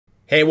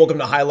Hey, welcome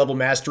to High Level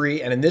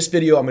Mastery, and in this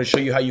video I'm going to show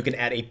you how you can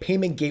add a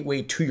payment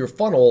gateway to your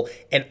funnel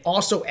and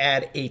also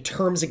add a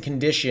terms and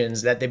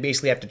conditions that they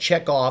basically have to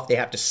check off, they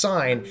have to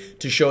sign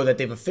to show that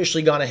they've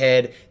officially gone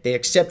ahead, they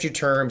accept your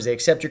terms, they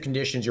accept your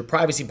conditions, your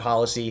privacy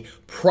policy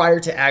prior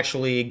to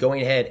actually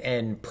going ahead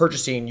and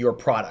purchasing your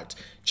product.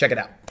 Check it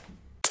out.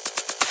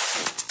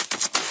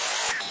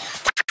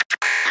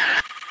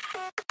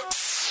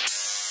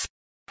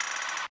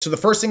 So the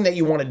first thing that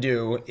you want to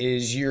do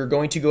is you're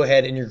going to go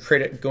ahead and you're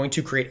going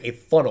to create a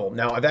funnel.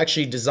 Now, I've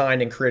actually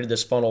designed and created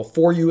this funnel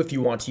for you if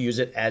you want to use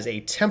it as a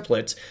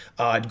template.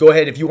 Go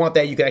ahead. If you want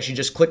that, you can actually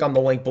just click on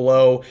the link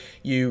below.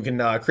 You can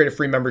create a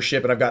free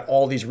membership, and I've got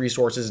all these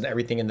resources and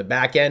everything in the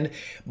back end.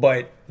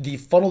 But the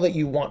funnel that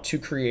you want to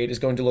create is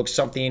going to look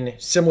something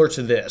similar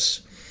to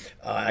this.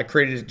 I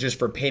created it just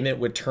for payment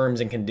with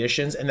terms and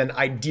conditions. And then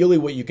ideally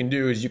what you can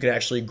do is you can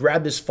actually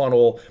grab this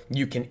funnel,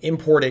 you can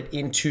import it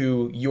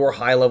into your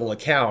high level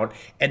account,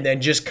 and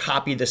then just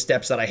copy the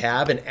steps that I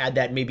have and add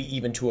that maybe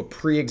even to a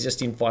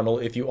pre-existing funnel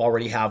if you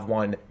already have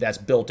one that's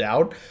built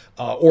out,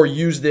 or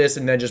use this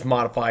and then just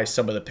modify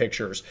some of the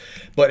pictures.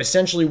 But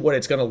essentially what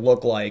it's going to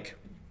look like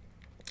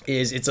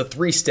is it's a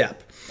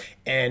 3-step.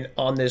 And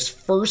on this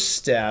first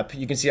step,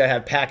 you can see I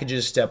have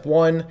packages step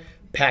 1,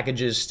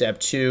 packages step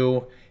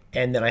 2,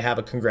 and then I have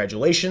a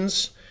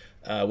congratulations,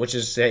 which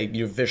is, hey,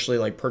 you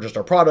officially purchased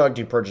our product,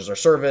 you purchased our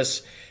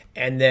service,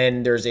 and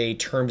then there's a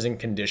terms and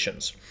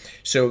conditions.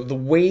 So the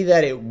way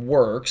that it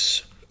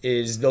works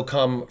is they'll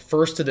come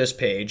first to this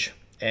page,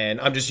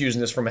 and I'm just using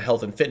this from a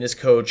health and fitness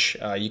coach.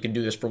 You can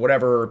do this for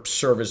whatever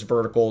service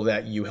vertical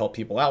that you help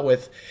people out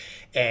with.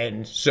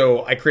 And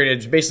so I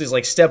created basically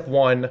like step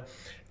 1.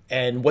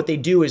 And what they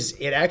do is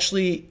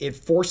it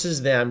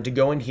forces them to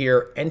go in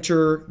here,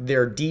 enter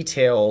their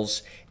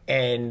details,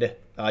 and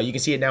you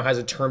can see it now has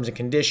a terms and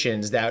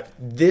conditions that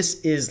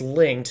this is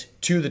linked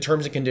to the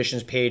terms and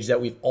conditions page that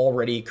we've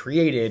already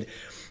created.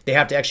 They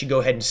have to actually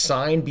go ahead and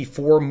sign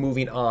before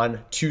moving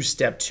on to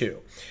step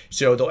 2.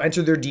 So they'll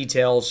enter their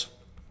details.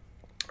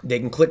 They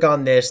can click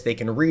on this, they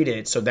can read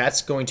it. So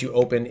that's going to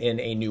open in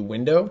a new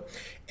window.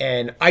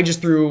 And I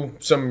just threw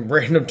some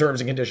random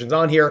terms and conditions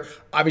on here.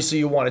 Obviously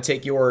you want to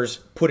take yours,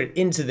 put it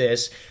into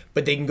this,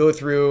 but they can go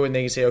through and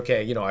they can say,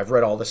 okay, I've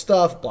read all this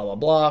stuff, blah, blah,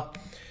 blah.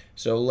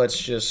 So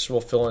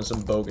we'll fill in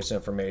some bogus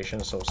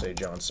information. So we'll say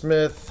John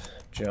Smith,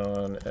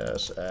 John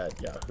S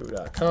at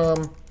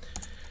yahoo.com,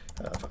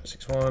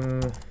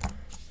 561.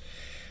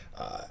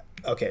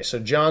 Okay, so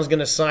John's going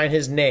to sign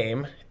his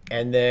name,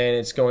 and then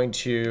it's going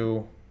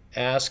to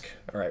ask,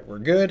 all right, we're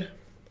good.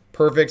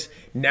 Perfect.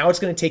 Now it's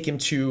going to take him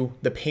to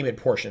the payment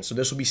portion. So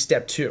this will be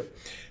step 2.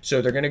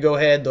 So they're going to go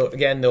ahead,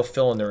 they'll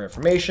fill in their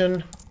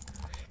information.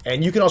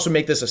 And you can also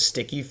make this a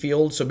sticky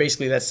field. So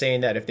basically that's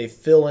saying that if they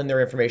fill in their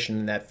information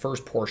in that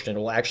first portion, it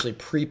will actually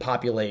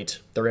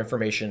pre-populate their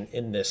information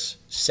in this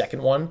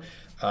second one.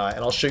 And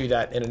I'll show you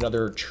that in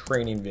another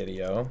training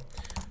video.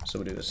 So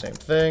we'll do the same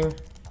thing.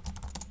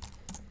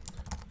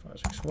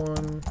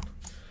 561.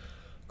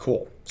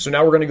 Cool. So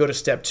now we're going to go to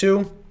step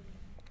 2.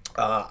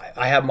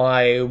 I have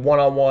my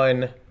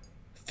one-on-one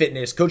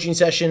fitness coaching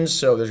sessions.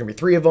 So there's going to be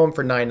 3 of them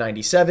for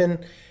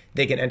 $9.97.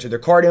 They can enter their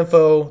card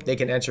info, they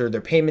can enter their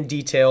payment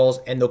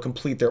details, and they'll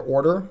complete their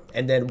order.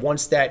 And then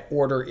once that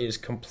order is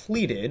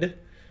completed,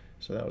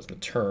 so that was the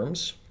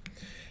terms,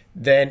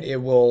 then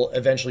it will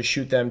eventually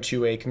shoot them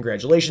to a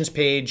congratulations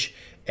page.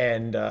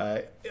 And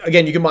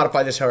again, you can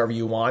modify this however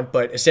you want,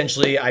 but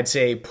essentially I'd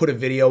say put a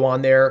video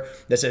on there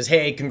that says,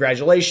 hey,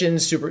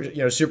 congratulations,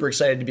 super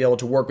excited to be able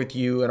to work with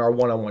you in our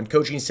one-on-one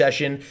coaching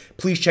session.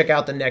 Please check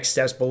out the next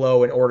steps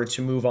below in order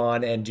to move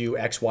on and do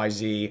X, Y,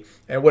 Z,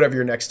 and whatever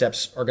your next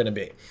steps are going to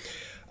be.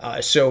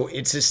 So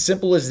it's as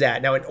simple as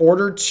that. Now, in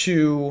order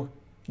to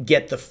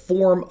get the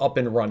form up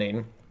and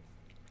running,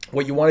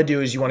 what you want to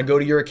do is you want to go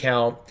to your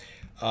account,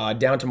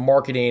 down to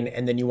marketing,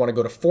 and then you want to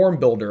go to form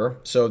builder.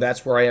 So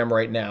that's where I am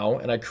right now.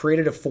 And I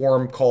created a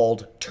form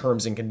called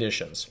terms and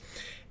conditions.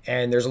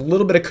 And there's a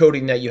little bit of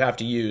coding that you have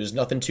to use,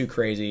 nothing too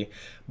crazy.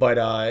 But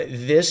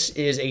this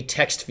is a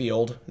text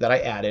field that I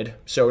added.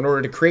 So in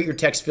order to create your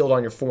text field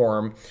on your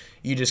form,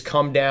 you just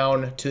come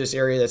down to this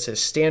area that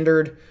says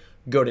standard,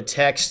 go to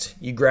text,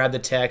 you grab the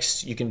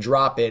text, you can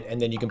drop it,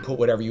 and then you can put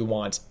whatever you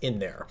want in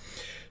there.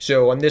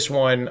 So on this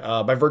one,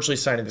 by virtually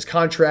signing this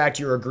contract,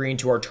 you're agreeing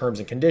to our terms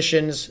and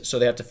conditions. So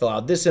they have to fill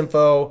out this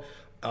info,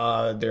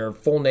 their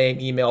full name,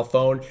 email,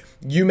 phone.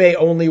 You may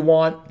only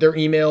want their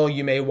email.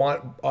 You may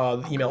want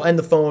email and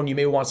the phone. You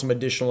may want some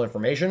additional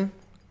information.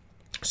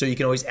 So you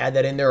can always add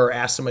that in there or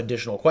ask some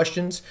additional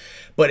questions.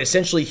 But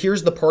essentially,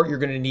 here's the part you're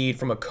going to need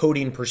from a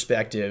coding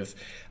perspective.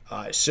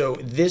 So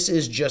this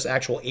is just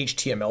actual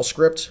HTML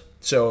script.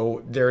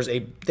 So there's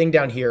a thing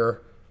down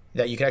here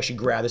that you can actually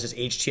grab. This is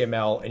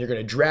HTML, and you're going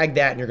to drag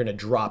that and you're going to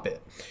drop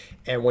it.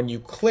 And when you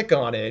click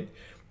on it,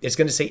 it's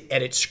going to say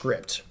edit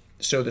script.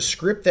 So the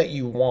script that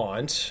you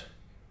want,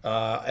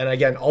 and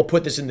again, I'll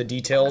put this in the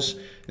details,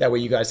 that way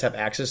you guys have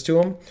access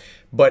to them,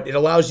 but it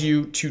allows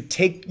you to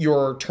take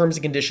your terms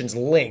and conditions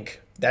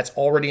link that's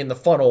already in the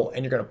funnel,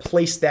 and you're going to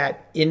place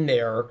that in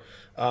there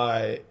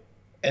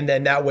And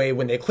then that way,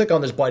 when they click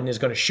on this button, it's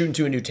going to shoot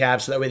into a new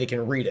tab so that way they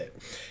can read it.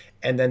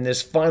 And then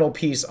this final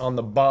piece on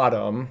the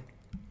bottom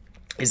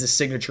is the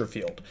signature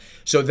field.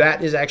 So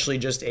that is actually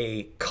just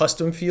a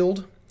custom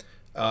field.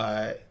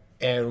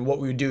 And what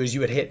we would do is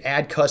you would hit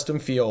add custom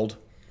field,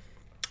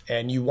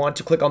 and you want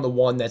to click on the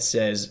one that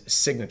says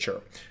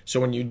signature. So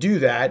when you do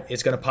that,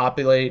 it's going to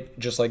populate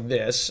just like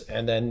this.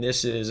 And then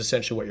this is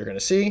essentially what you're going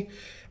to see.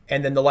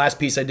 And then the last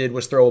piece I did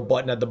was throw a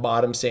button at the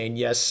bottom saying,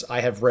 yes,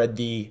 I have read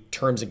the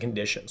terms and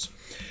conditions.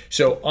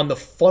 So on the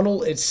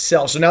funnel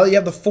itself, so now that you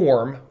have the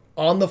form,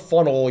 on the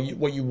funnel,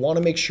 what you want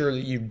to make sure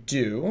that you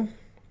do,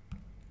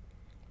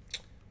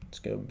 let's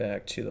go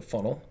back to the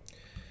funnel.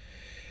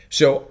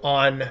 So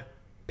on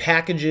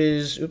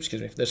packages, oops,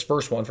 excuse me, this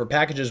first one, for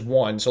packages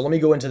 1, so let me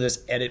go into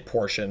this edit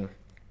portion.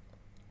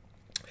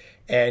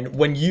 And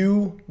when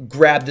you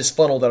grab this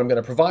funnel that I'm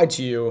going to provide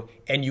to you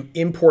and you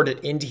import it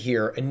into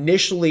here,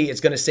 initially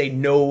it's going to say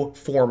no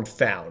form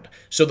found.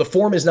 So the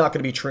form is not going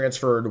to be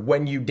transferred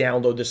when you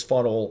download this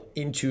funnel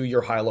into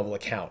your HighLevel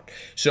account.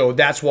 So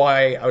that's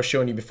why I was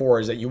showing you before,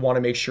 is that you want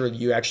to make sure that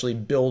you actually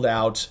build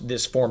out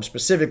this form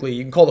specifically.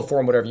 You can call the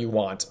form whatever you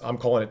want. I'm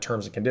calling it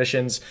terms and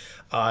conditions.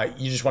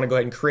 You just want to go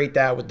ahead and create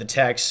that with the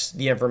text,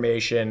 the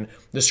information,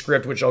 the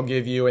script, which I'll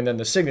give you, and then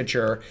the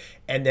signature.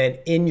 And then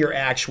in your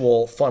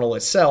actual funnel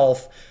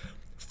itself,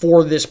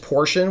 for this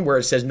portion where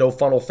it says no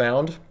funnel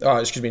found,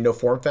 no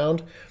form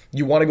found,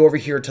 you want to go over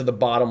here to the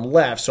bottom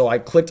left. So I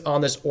clicked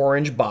on this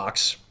orange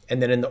box, and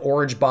then in the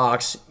orange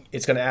box,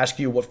 it's going to ask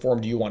you what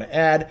form do you want to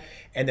add.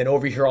 And then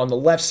over here on the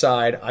left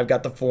side, I've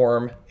got the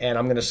form, and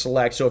I'm going to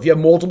select. So if you have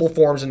multiple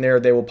forms in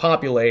there, they will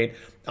populate.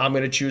 I'm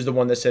going to choose the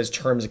one that says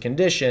terms and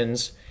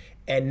conditions.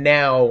 And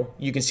now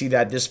you can see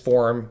that this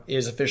form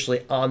is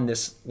officially on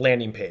this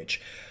landing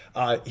page.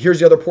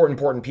 Here's the other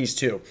important piece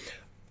too.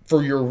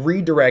 For your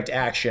redirect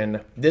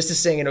action, this is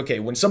saying, okay,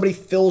 when somebody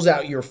fills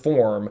out your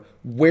form,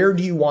 where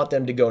do you want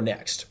them to go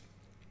next?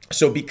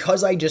 So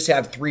because I just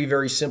have 3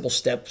 very simple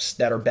steps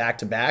that are back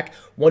to back,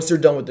 once they're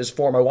done with this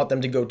form, I want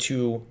them to go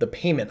to the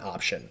payment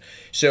option.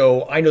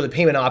 So I know the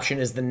payment option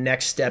is the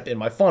next step in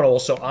my funnel.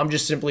 So I'm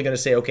just simply going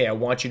to say, okay, I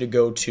want you to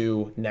go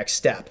to next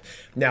step.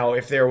 Now,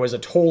 if there was a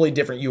totally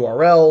different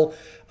URL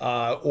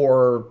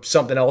or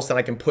something else, then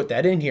I can put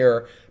that in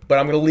here, but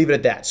I'm going to leave it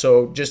at that.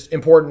 So just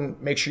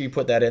important, make sure you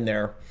put that in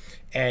there.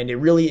 And it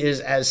really is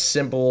as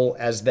simple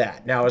as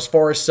that. Now, as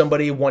far as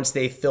somebody, once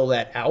they fill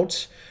that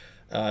out,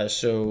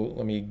 so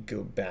let me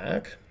go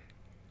back.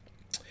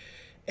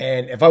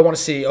 And if I want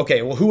to see,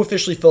 okay, well, who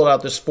officially filled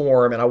out this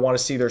form, and I want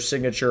to see their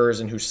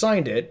signatures and who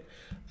signed it,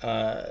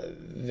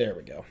 there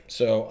we go.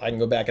 So I can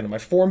go back into my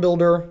form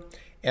builder,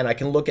 and I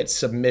can look at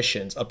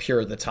submissions up here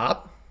at the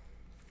top.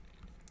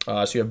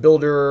 So you have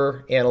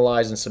builder,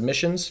 analyze, and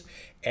submissions.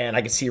 And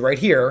I can see right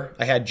here,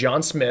 I had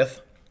John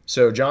Smith.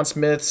 So John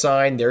Smith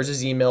signed, there's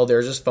his email,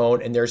 there's his phone,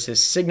 and there's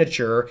his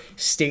signature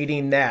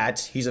stating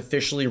that he's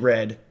officially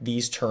read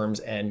these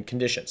terms and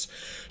conditions.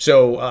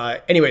 So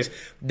anyways,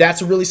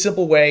 that's a really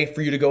simple way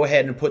for you to go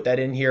ahead and put that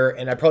in here.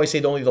 And I'd probably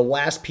say only the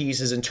last piece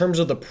is in terms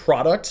of the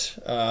product.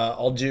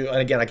 I'll do, and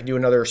again, I can do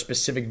another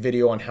specific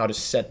video on how to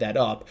set that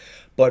up.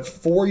 But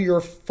for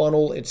your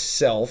funnel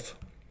itself,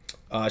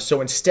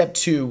 so in step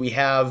 2, we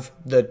have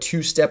the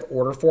 2-step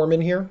order form in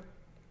here.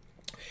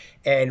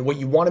 And what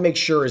you want to make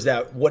sure is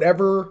that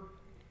whatever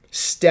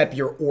step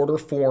your order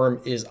form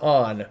is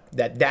on,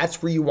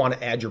 that's where you want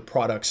to add your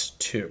products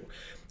to.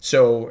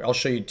 So I'll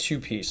show you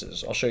 2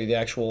 pieces. I'll show you the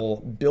actual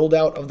build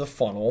out of the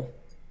funnel.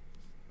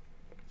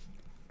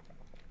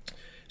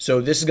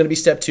 So this is going to be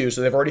step 2. So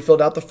they've already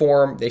filled out the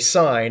form, they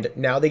signed,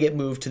 now they get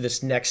moved to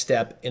this next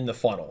step in the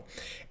funnel.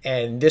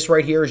 And this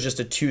right here is just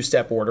a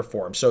 2-step order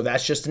form. So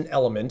that's just an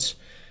element.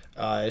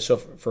 So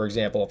for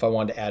example, if I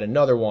wanted to add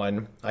another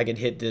one, I could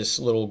hit this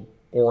little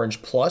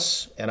orange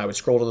plus, and I would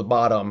scroll to the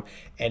bottom,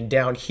 and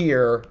down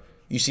here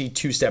you see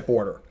 2-step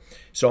order.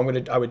 So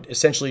I would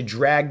essentially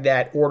drag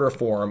that order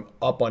form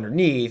up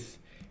underneath,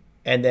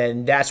 and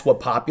then that's what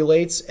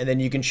populates, and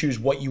then you can choose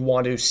what you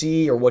want to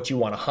see or what you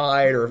want to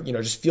hide, or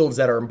just fields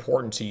that are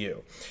important to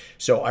you.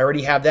 So I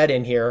already have that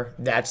in here.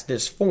 That's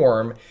this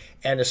form.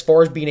 And as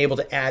far as being able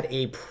to add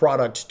a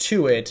product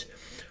to it,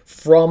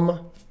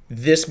 from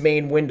this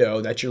main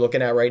window that you're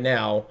looking at right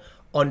now,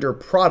 under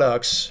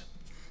products,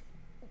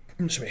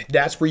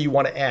 that's where you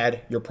want to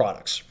add your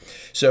products.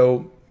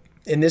 So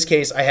in this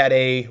case, I had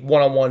a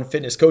one-on-one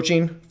fitness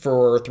coaching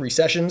for 3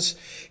 sessions.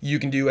 You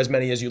can do as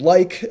many as you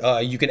like.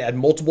 You can add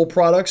multiple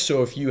products.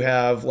 So if you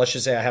have, let's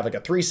just say I have like a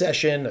 3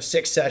 session, a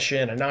 6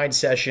 session, a 9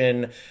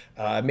 session,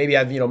 maybe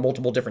I have,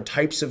 multiple different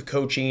types of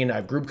coaching. I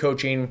have group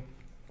coaching.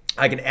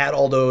 I can add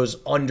all those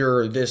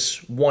under this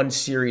one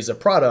series of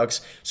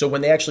products. So when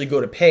they actually go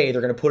to pay,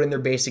 they're going to put in their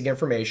basic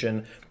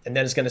information, and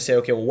then it's going to say,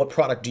 okay, well, what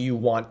product do you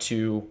want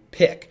to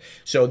pick?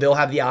 So they'll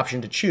have the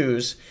option to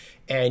choose,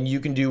 and you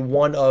can do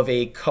one of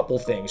a couple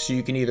things. So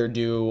you can either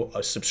do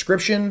a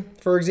subscription,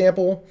 for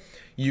example.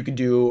 You could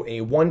do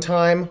a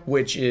one-time,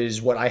 which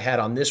is what I had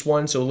on this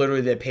one. So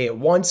literally they pay it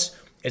once.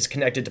 It's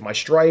connected to my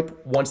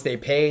Stripe. Once they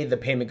pay, the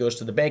payment goes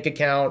to the bank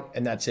account,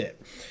 and that's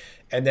it.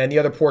 And then the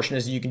other portion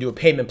is you can do a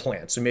payment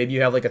plan. So maybe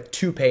you have like a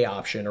 2-pay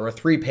option or a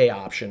 3-pay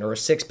option or a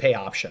 6-pay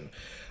option.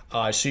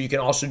 So you can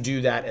also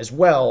do that as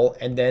well.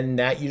 And then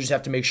that you just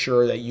have to make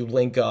sure that you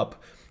link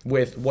up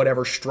with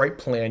whatever Stripe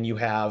plan you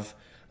have.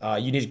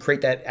 You need to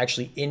create that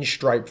actually in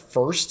Stripe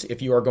first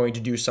if you are going to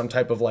do some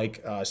type of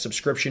like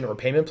subscription or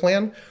payment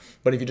plan.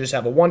 But if you just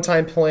have a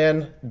one-time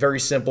plan, very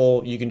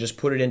simple, you can just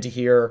put it into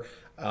here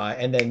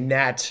and then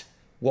that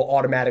will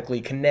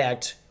automatically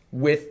connect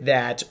with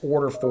that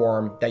order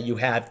form that you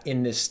have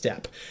in this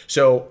step.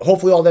 So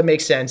hopefully all that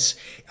makes sense.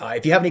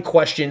 If you have any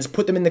questions,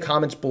 put them in the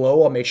comments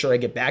below. I'll make sure I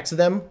get back to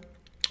them.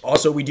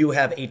 Also, we do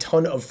have a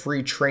ton of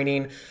free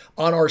training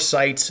on our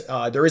site.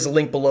 There is a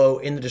link below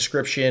in the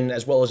description,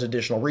 as well as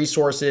additional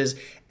resources,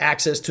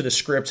 access to the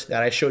script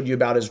that I showed you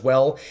about as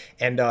well.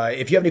 And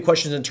if you have any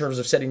questions in terms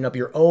of setting up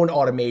your own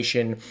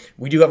automation,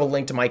 we do have a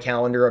link to my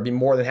calendar. I'd be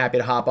more than happy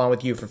to hop on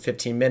with you for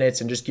 15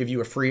 minutes and just give you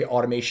a free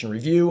automation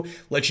review,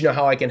 let you know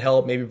how I can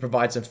help, maybe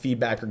provide some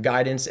feedback or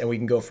guidance, and we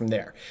can go from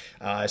there.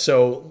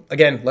 So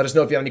again, let us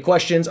know if you have any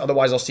questions.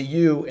 Otherwise, I'll see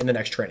you in the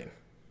next training.